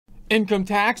Income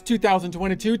tax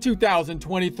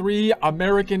 2022-2023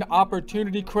 American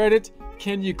Opportunity Credit.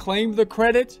 Can you claim the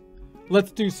credit?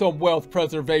 Let's do some wealth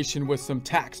preservation with some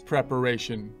tax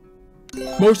preparation.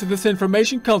 Most of this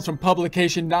information comes from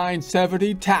publication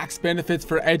 970, Tax Benefits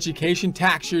for Education,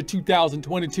 Tax Year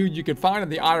 2022. You can find on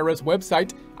the IRS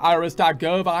website,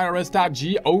 irs.gov,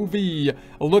 irs.gov.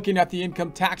 Looking at the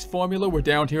income tax formula, we're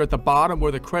down here at the bottom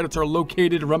where the credits are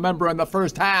located. Remember, in the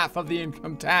first half of the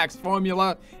income tax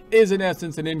formula is in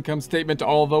essence an income statement,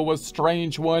 although a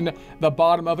strange one. The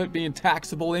bottom of it being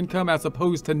taxable income as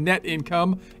opposed to net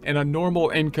income in a normal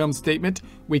income statement.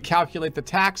 We calculate the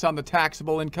tax on the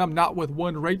taxable income, not with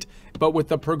one rate, but with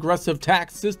the progressive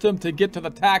tax system to get to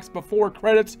the tax before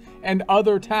credits and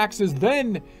other taxes.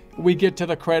 Then we get to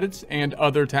the credits and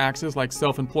other taxes like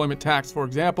self-employment tax, for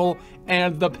example,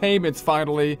 and the payments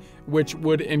finally, which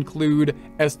would include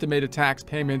estimated tax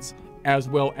payments as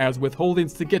well as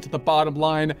withholdings to get to the bottom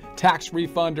line, tax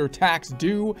refund or tax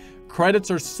due. Credits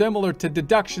are similar to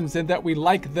deductions in that we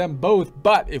like them both,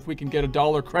 but if we can get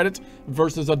 $1 credit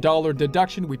versus $1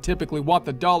 deduction, we typically want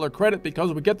the $1 credit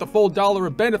because we get the full $1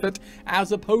 of benefit,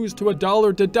 as opposed to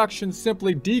 $1 deduction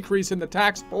simply decreasing the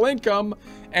taxable income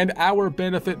and our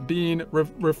benefit being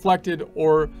reflected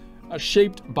or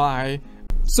shaped by.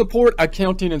 Support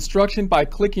accounting instruction by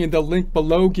clicking the link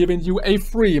below, giving you a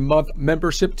free month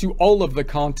membership to all of the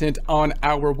content on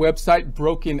our website,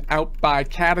 broken out by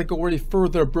category,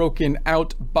 further broken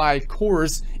out by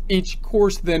course. Each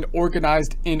course then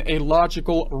organized in a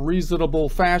logical, reasonable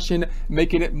fashion,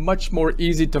 making it much more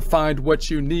easy to find what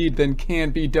you need than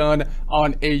can be done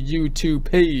on a YouTube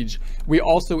page. We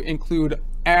also include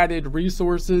added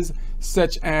resources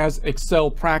such as Excel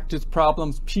practice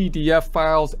problems, PDF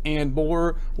files, and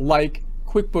more, like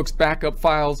QuickBooks backup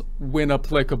files when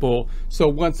applicable. So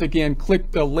once again, click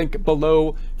the link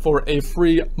below for a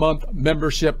free month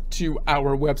membership to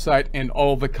our website and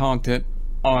all the content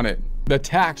on it. The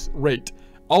tax rate.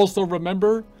 Also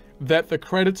remember that the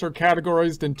credits are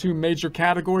categorized in two major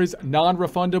categories,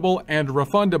 non-refundable and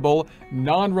refundable.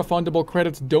 Non-refundable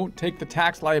credits don't take the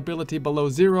tax liability below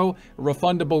zero.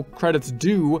 Refundable credits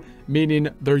do, meaning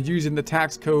they're using the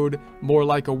tax code more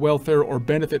like a welfare or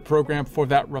benefit program for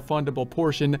that refundable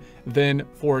portion than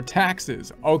for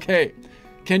taxes. Okay.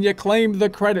 Can you claim the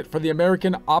credit for the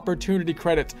American Opportunity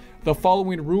Credit? The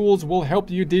following rules will help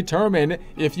you determine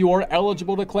if you are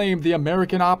eligible to claim the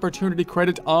American Opportunity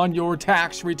Credit on your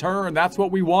tax return. That's what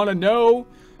we want to know.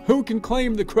 Who can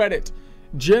claim the credit?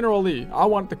 Generally, I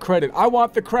want the credit. I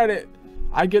want the credit.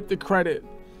 I get the credit.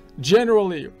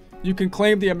 Generally, you can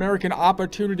claim the American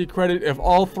Opportunity Credit if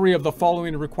all three of the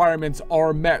following requirements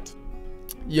are met.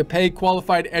 You pay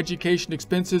qualified education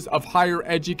expenses of higher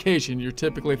education. You're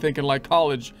typically thinking like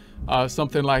college,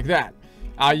 something like that.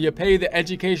 You pay the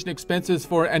education expenses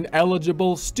for an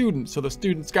eligible student. So the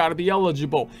student's got to be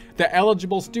eligible. The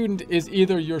eligible student is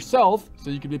either yourself, so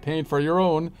you could be paying for your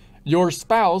own, your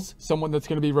spouse, someone that's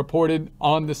going to be reported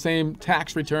on the same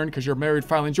tax return because you're married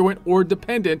filing joint, or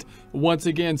dependent, once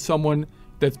again, someone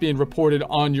that's being reported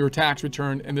on your tax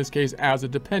return, in this case as a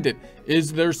dependent.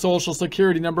 Is their social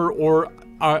security number or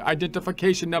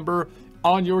identification number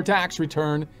on your tax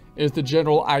return is the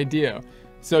general idea.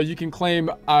 So you can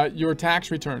claim your tax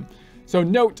return. So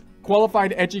note,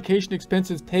 qualified education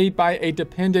expenses paid by a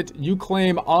dependent you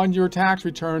claim on your tax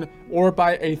return or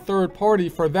by a third party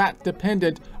for that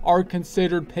dependent are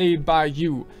considered paid by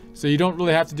you. So you don't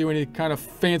really have to do any kind of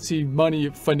fancy money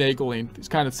finagling, these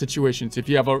kind of situations. If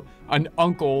you have an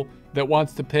uncle that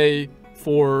wants to pay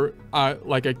for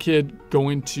like a kid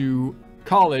going to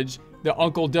college, the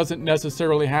uncle doesn't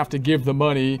necessarily have to give the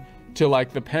money to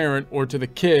like the parent or to the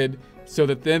kid, so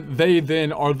that then they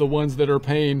are the ones that are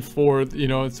paying for, you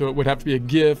know, so it would have to be a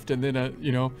gift and then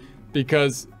you know,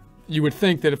 because you would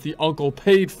think that if the uncle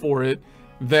paid for it,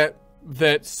 that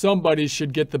somebody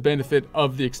should get the benefit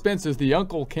of the expenses. The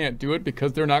uncle can't do it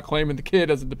because they're not claiming the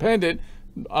kid as a dependent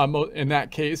in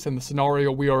that case, in the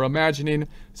scenario we are imagining.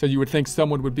 So you would think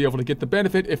someone would be able to get the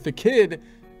benefit if the kid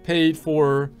paid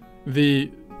for the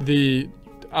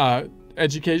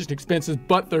education expenses,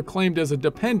 but they're claimed as a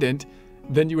dependent.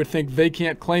 Then you would think they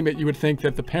can't claim it. You would think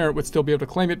that the parent would still be able to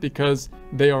claim it because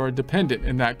they are a dependent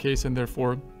in that case, and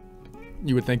therefore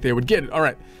you would think they would get it. All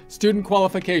right, student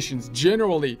qualifications.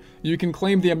 Generally, you can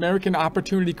claim the American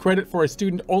Opportunity Credit for a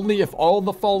student only if all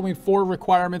the following four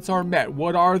requirements are met.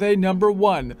 What are they? Number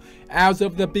one, as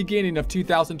of the beginning of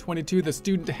 2022, the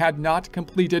student had not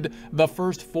completed the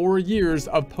first 4 years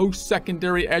of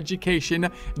post-secondary education,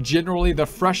 generally the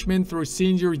freshman through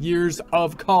senior years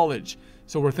of college.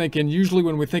 So we're thinking, usually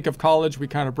when we think of college, we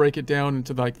kind of break it down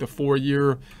into like the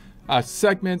 4-year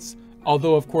segments.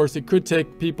 although of course it could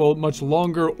take people much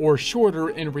longer or shorter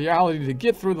in reality to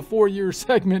get through the 4-year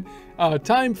segment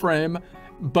time frame,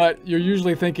 but you're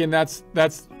usually thinking that's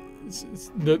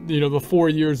the 4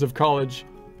 years of college,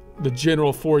 the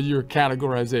general 4-year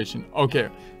categorization. Okay,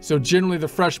 so generally the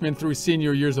freshman through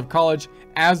senior years of college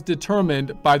as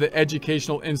determined by the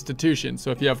educational institution.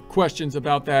 So if you have questions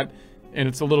about that and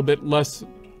it's a little bit less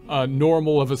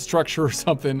normal of a structure or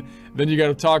something, then you got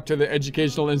to talk to the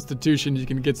educational institution. You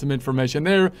can get some information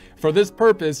there. For this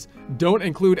purpose, don't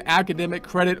include academic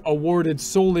credit awarded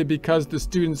solely because the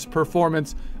student's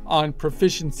performance on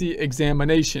proficiency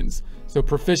examinations. So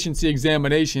proficiency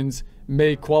examinations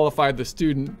may qualify the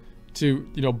student to,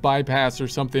 bypass or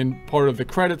something part of the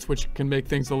credits, which can make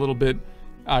things a little bit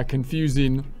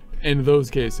confusing in those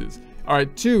cases. All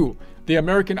right, 2, the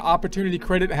American Opportunity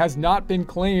Credit has not been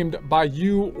claimed by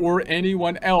you or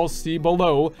anyone else, see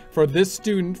below, for this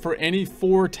student for any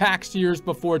 4 tax years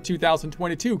before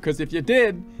 2022. Because if you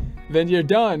did, then you're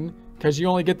done, because you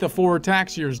only get the 4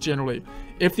 tax years generally.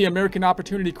 If the American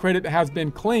Opportunity Credit has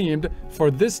been claimed for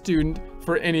this student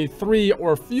for any 3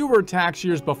 or fewer tax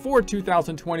years before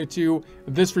 2022,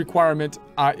 this requirement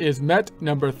is met.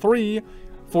 Number 3,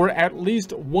 for at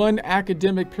least 1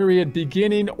 academic period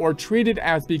beginning or treated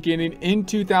as beginning in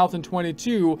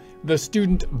 2022, the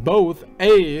student both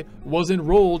A, was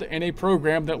enrolled in a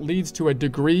program that leads to a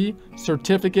degree,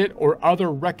 certificate, or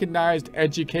other recognized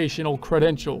educational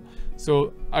credential.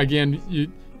 So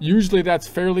again, usually that's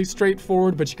fairly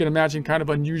straightforward, but you can imagine kind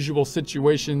of unusual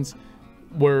situations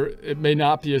where it may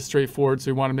not be as straightforward.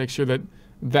 So you want to make sure that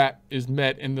that is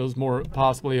met in those more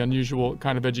possibly unusual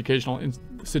kind of educational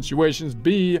situations.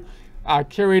 B,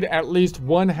 carried at least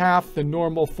 1/2 the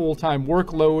normal full-time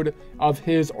workload of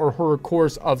his or her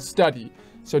course of study.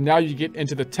 So now you get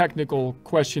into the technical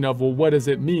question of, well, what does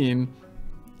it mean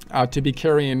to be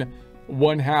carrying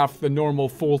 1/2 the normal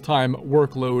full-time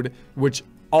workload, which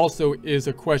also is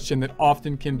a question that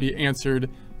often can be answered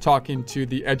talking to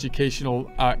the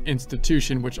educational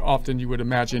institution, which often you would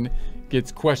imagine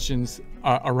gets questions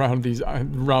around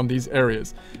these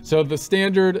areas. So the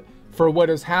standard for what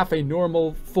is half a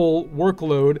normal full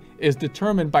workload is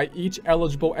determined by each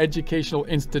eligible educational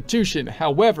institution.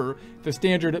 However, the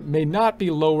standard may not be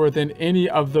lower than any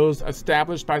of those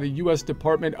established by the U.S.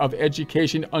 Department of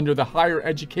Education under the Higher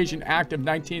Education Act of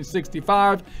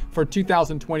 1965 for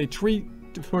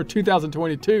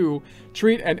 2022,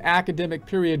 treat an academic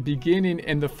period beginning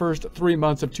in the first 3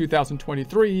 months of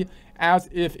 2023 as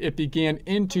if it began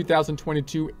in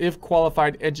 2022 if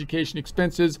qualified education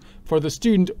expenses for the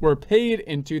student were paid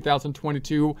in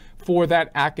 2022 for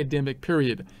that academic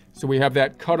period. So we have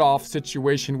that cutoff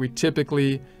situation. We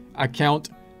typically account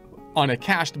on a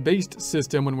cash-based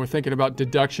system when we're thinking about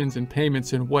deductions and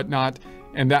payments and whatnot.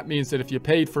 And that means that if you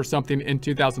paid for something in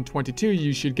 2022,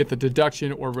 you should get the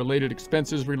deduction or related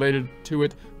expenses related to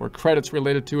it or credits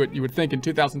related to it. You would think in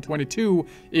 2022,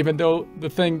 even though the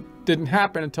thing didn't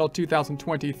happen until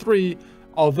 2023,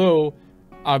 although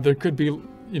there could be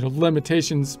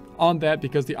limitations on that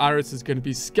because the IRS is going to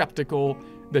be skeptical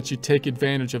that you take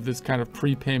advantage of this kind of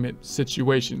prepayment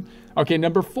situation. Okay,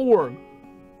 number 4.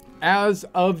 As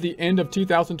of the end of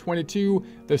 2022,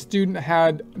 the student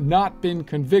had not been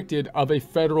convicted of a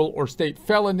federal or state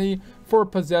felony for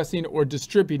possessing or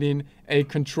distributing a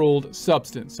controlled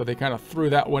substance. So they kind of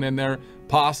threw that one in there,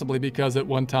 possibly because at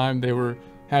one time they were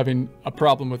having a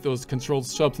problem with those controlled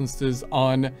substances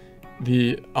on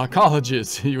the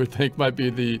colleges. You would think might be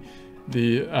the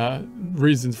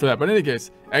reasons for that. But in any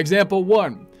case, example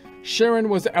 1. Sharon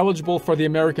was eligible for the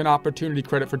American Opportunity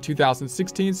Credit for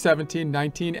 2016, 17,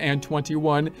 19, and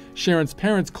 21. Sharon's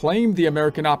parents claimed the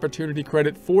American Opportunity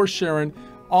Credit for Sharon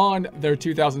on their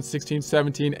 2016,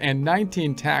 17, and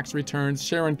 19 tax returns.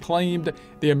 Sharon claimed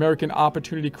the American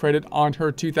Opportunity Credit on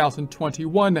her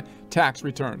 2021 tax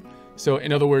return. So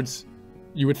in other words,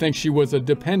 you would think she was a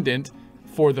dependent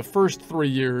for the first 3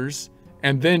 years,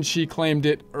 and then she claimed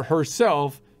it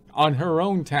herself on her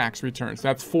own tax returns.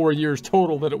 That's 4 years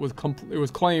total that it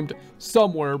was claimed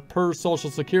somewhere per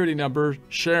Social Security number,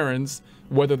 Sharon's,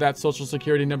 whether that Social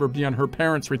Security number be on her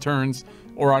parents' returns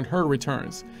or on her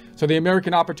returns. So the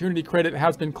American Opportunity Credit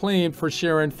has been claimed for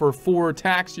Sharon for 4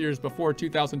 tax years before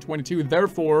 2022.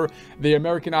 Therefore, the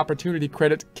American Opportunity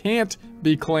Credit can't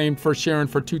be claimed for Sharon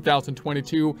for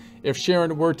 2022. If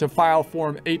Sharon were to file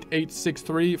Form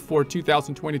 8863 for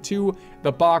 2022,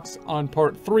 the box on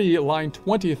Part 3, line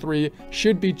 23,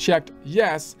 should be checked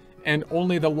yes, and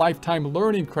only the lifetime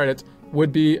learning credit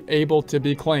would be able to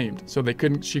be claimed. So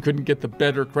she couldn't get the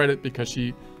better credit because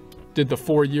she did the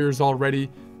 4 years already.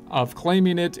 of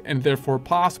claiming it, and therefore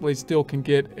possibly still can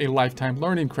get a lifetime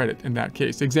learning credit in that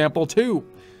case. Example 2,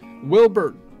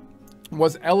 Wilbert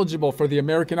was eligible for the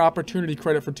American Opportunity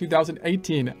Credit for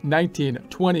 2018, 19,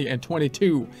 20, and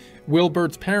 22.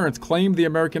 Wilbert's parents claimed the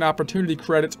American Opportunity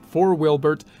Credit for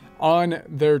Wilbert on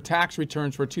their tax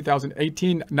returns for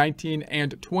 2018, 19,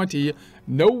 and 20.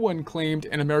 No one claimed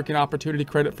an American Opportunity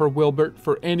Credit for Wilbert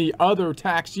for any other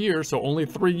tax year, so only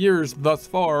 3 years thus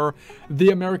far.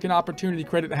 The American Opportunity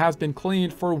Credit has been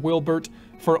claimed for Wilbert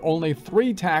for only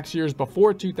 3 tax years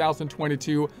before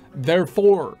 2022.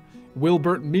 Therefore,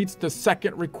 Wilbert meets the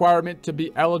second requirement to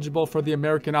be eligible for the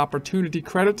American Opportunity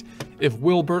Credit. If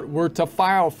Wilbert were to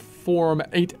file Form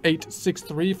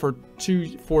 8863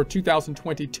 for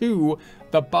 2022,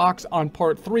 the box on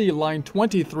Part 3, line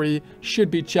 23,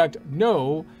 should be checked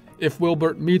no. If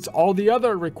Wilbert meets all the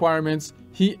other requirements,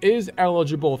 he is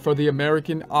eligible for the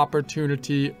American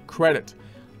Opportunity Credit.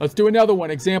 Let's do another one.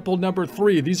 Example number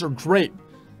 3. These are great.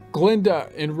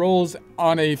 Glenda enrolls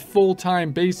on a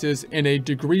full-time basis in a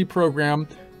degree program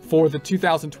for the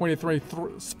 2023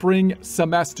 spring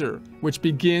semester, which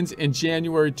begins in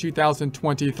January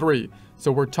 2023.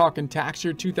 So we're talking tax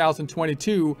year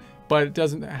 2022, but it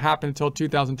doesn't happen until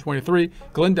 2023.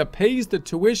 Glenda pays the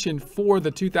tuition for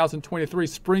the 2023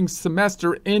 spring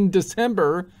semester in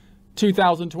December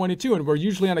 2022, and we're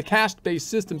usually on a cash-based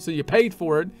system, so you paid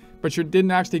for it, but you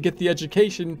didn't actually get the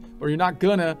education, or you're not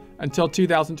gonna, until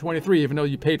 2023, even though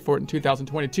you paid for it in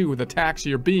 2022, with the tax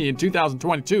year being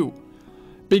 2022.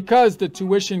 Because the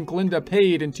tuition Glenda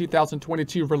paid in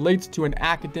 2022 relates to an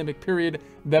academic period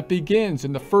that begins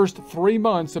in the first 3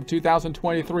 months of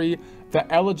 2023,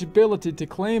 the eligibility to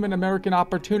claim an American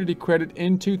Opportunity Credit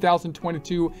in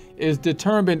 2022 is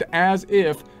determined as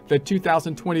if the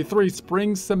 2023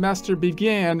 spring semester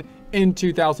began in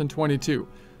 2022.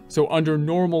 So under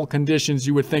normal conditions,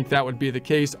 you would think that would be the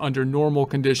case. Under normal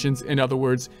conditions, in other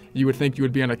words, you would think you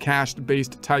would be on a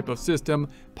cash-based type of system,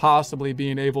 possibly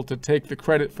being able to take the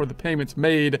credit for the payments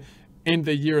made in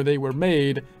the year they were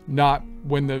made, not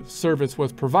when the service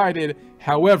was provided.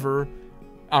 However,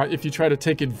 if you try to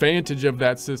take advantage of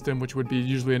that system, which would be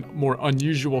usually a more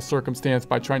unusual circumstance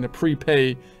by trying to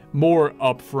prepay more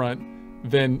upfront,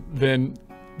 then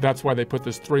that's why they put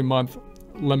this 3-month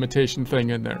limitation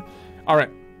thing in there. All right.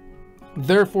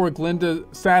 Therefore, Glenda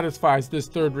satisfies this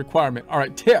third requirement. All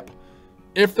right, tip.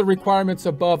 If the requirements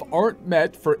above aren't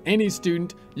met for any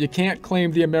student, you can't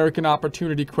claim the American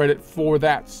Opportunity Credit for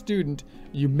that student.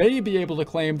 You may be able to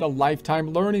claim the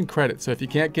Lifetime Learning Credit. So if you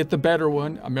can't get the better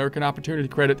one, American Opportunity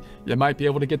Credit, you might be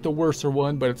able to get the worser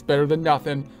one, but it's better than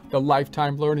nothing, the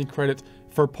Lifetime Learning Credit,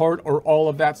 for part or all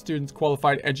of that student's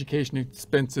qualified education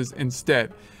expenses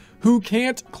instead. Who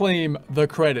can't claim the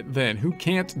credit then? Who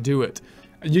can't do it?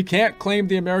 You can't claim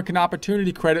the American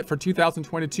Opportunity Credit for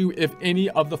 2022 if any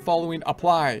of the following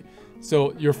apply.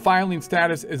 So your filing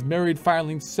status is married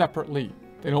filing separately.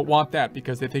 They don't want that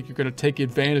because they think you're going to take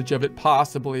advantage of it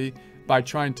possibly by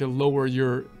trying to lower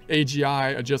your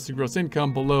AGI, adjusted gross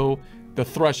income, below the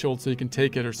threshold so you can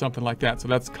take it or something like that. So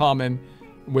that's common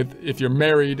with if you're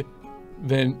married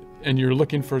then and you're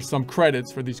looking for some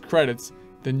credits for these credits,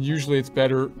 then usually it's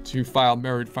better to file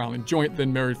married filing joint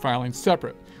than married filing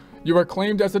separate. You are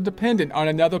claimed as a dependent on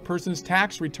another person's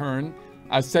tax return,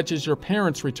 such as your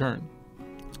parents' return.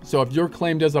 So if you're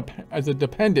claimed as a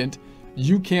dependent,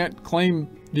 you can't claim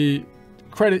the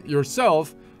credit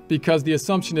yourself because the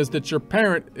assumption is that your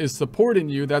parent is supporting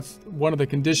you. That's one of the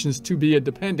conditions to be a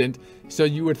dependent. So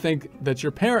you would think that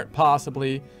your parent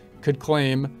possibly could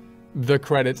claim the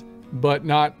credit, but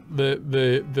not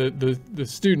the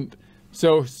student.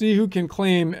 So see who can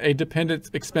claim a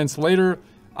dependent expense later.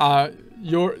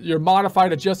 Your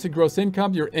modified adjusted gross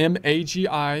income, your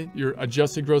MAGI, your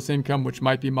adjusted gross income, which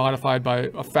might be modified by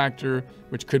a factor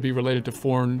which could be related to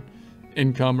foreign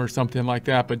income or something like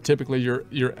that. But typically your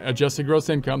adjusted gross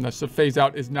income, that's the phase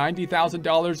out, is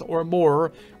 $90,000 or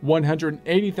more,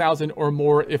 $180,000 or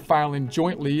more if filing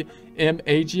jointly.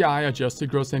 MAGI, adjusted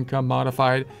gross income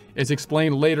modified, is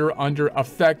explained later under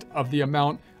effect of the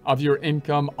amount of your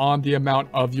income on the amount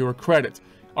of your credit.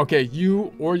 Okay,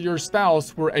 you or your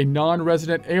spouse were a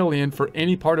non-resident alien for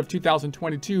any part of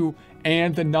 2022,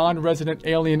 and the non-resident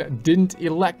alien didn't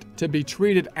elect to be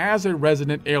treated as a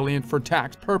resident alien for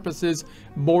tax purposes.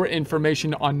 More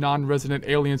information on non-resident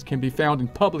aliens can be found in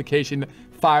publication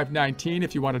 519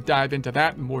 if you want to dive into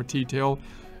that in more detail.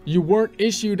 You weren't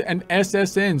issued an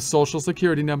SSN, Social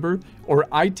Security number, or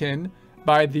ITIN,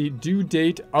 by the due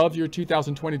date of your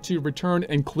 2022 return,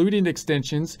 including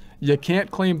extensions. You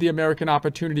can't claim the American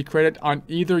Opportunity Credit on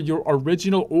either your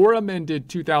original or amended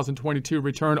 2022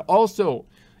 return. Also,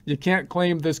 You can't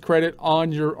claim this credit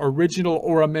on your original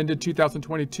or amended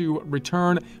 2022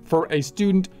 return for a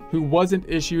student who wasn't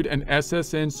issued an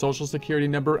SSN Social Security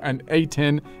number, an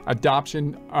ATIN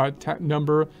adoption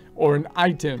number, or an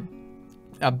ITIN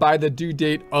by the due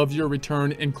date of your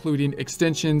return, including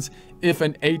extensions. If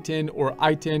an ATIN or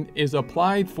ITIN is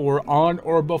applied for on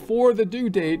or before the due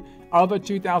date of a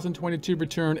 2022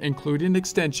 return, including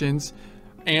extensions,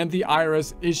 and the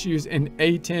IRS issues an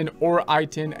ATIN or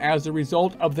ITIN as a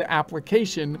result of the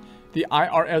application, the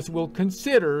IRS will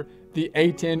consider the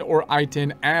ATIN or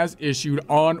ITIN as issued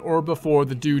on or before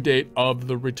the due date of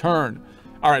the return.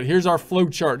 All right, here's our flow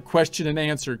chart, question and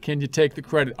answer. Can you take the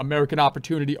credit? American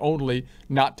Opportunity only,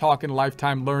 not talking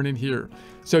lifetime learning here.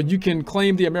 So you can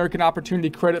claim the American Opportunity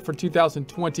credit for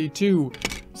 2022.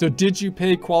 So did you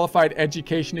pay qualified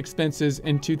education expenses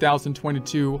in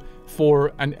 2022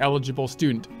 for an eligible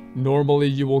student? Normally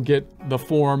you will get the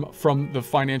form from the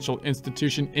financial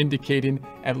institution indicating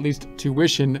at least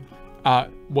tuition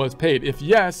was paid. If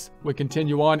yes, we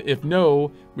continue on. If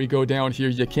no, we go down here.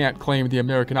 You can't claim the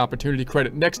American Opportunity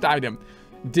credit. Next item.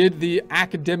 Did the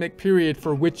academic period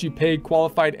for which you paid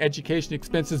qualified education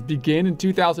expenses begin in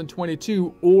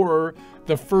 2022 or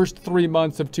the first 3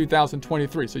 months of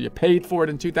 2023? So you paid for it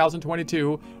in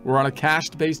 2022. We're on a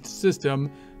cash-based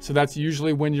system, so that's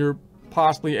usually when you're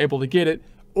possibly able to get it.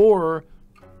 Or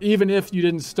even if you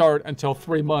didn't start until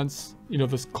 3 months, you know,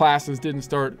 the classes didn't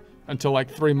start until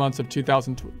like 3 months of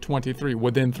 2023,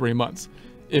 within 3 months.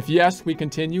 If yes, we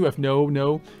continue. If no,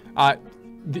 no.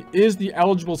 Is the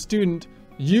eligible student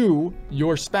you,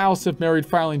 your spouse if married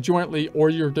filing jointly, or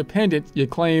your dependent you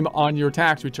claim on your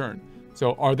tax return?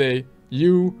 So are they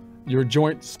you, your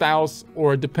joint spouse,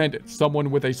 or a dependent,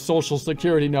 someone with a social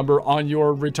security number on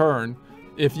your return?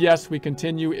 If yes, we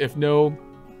continue. If no,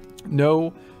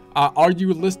 no. Are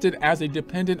you listed as a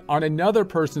dependent on another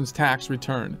person's tax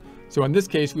return? So in this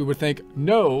case, we would think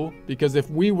no, because if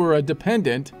we were a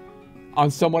dependent on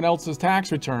someone else's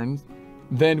tax returns,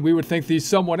 then we would think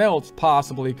someone else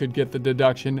possibly could get the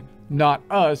deduction, not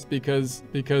us, because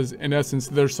in essence,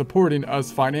 they're supporting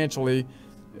us financially,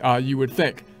 you would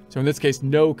think. So in this case,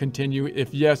 no, continue.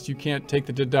 If yes, you can't take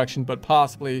the deduction, but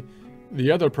possibly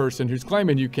the other person who's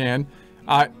claiming you can.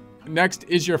 Next,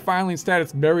 is your filing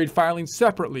status married filing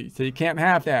separately? So you can't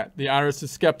have that. The IRS is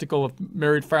skeptical of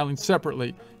married filing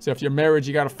separately. So if you're married,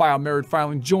 you got to file married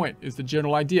filing joint is the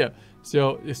general idea.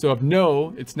 So if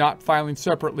no, it's not filing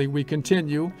separately, we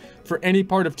continue. For any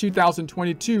part of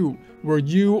 2022, were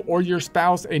you or your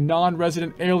spouse a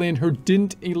non-resident alien who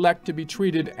didn't elect to be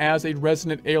treated as a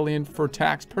resident alien for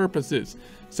tax purposes?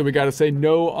 So we got to say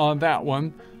no on that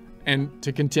one. And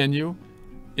to continue.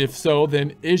 If so,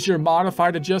 then is your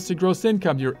modified adjusted gross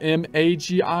income, your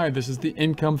MAGI, this is the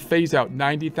income phase out,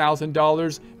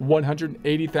 $90,000,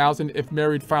 $180,000 if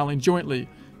married filing jointly.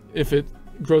 If it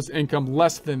gross income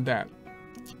less than that,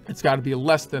 it's got to be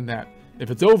less than that.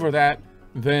 If it's over that,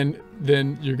 then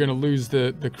you're going to lose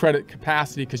the credit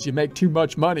capacity because you make too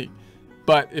much money.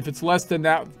 But if it's less than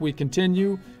that, we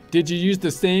continue. Did you use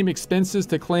the same expenses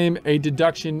to claim a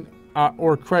deduction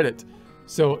or credit?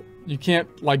 So you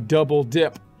can't like double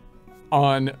dip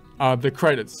on the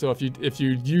credits. So if you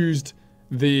used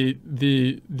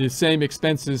the same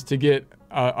expenses to get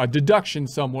a deduction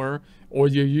somewhere, or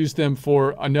you use them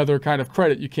for another kind of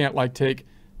credit, you can't like take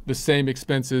the same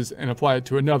expenses and apply it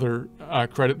to another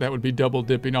credit. That would be double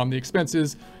dipping on the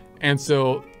expenses. And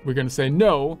so we're going to say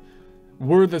no.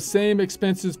 Were the same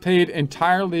expenses paid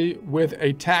entirely with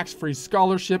a tax-free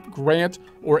scholarship, grant,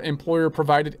 or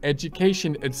employer-provided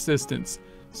education assistance?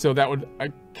 So that would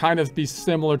kind of be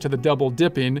similar to the double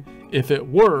dipping if it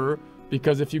were,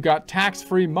 because if you got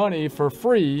tax-free money for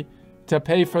free to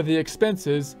pay for the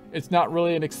expenses, it's not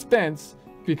really an expense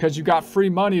because you got free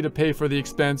money to pay for the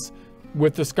expense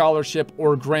with the scholarship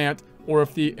or grant, or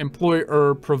if the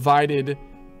employer provided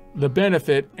the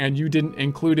benefit and you didn't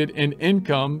include it in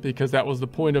income because that was the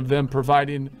point of them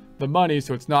providing the money,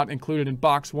 so it's not included in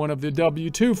box 1 of the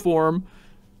W-2 form,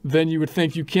 then you would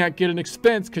think you can't get an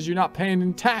expense because you're not paying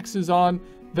in taxes on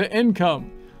the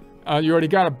income. You already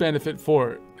got a benefit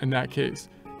for it in that case.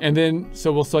 And then,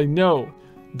 so we'll say no.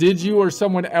 Did you or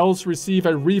someone else receive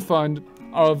a refund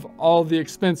of all the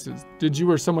expenses? Did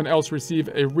you or someone else receive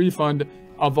a refund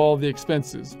of all the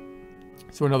expenses?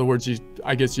 So in other words,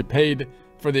 I guess you paid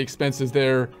for the expenses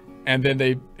there, and then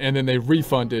they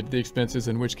refunded the expenses,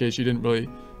 in which case you didn't really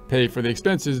pay for the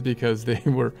expenses because they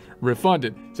were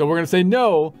refunded. So we're going to say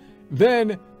no.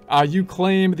 Then you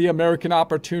claim the American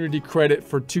Opportunity credit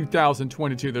for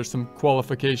 2022. There's some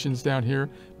qualifications down here,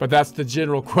 but that's the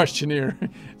general questionnaire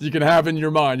you can have in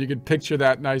your mind. You can picture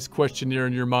that nice questionnaire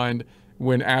in your mind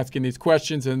when asking these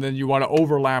questions, and then you want to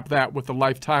overlap that with the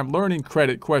Lifetime Learning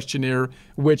Credit Questionnaire,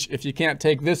 which if you can't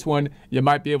take this one, you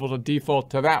might be able to default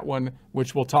to that one,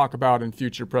 which we'll talk about in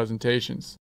future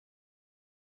presentations.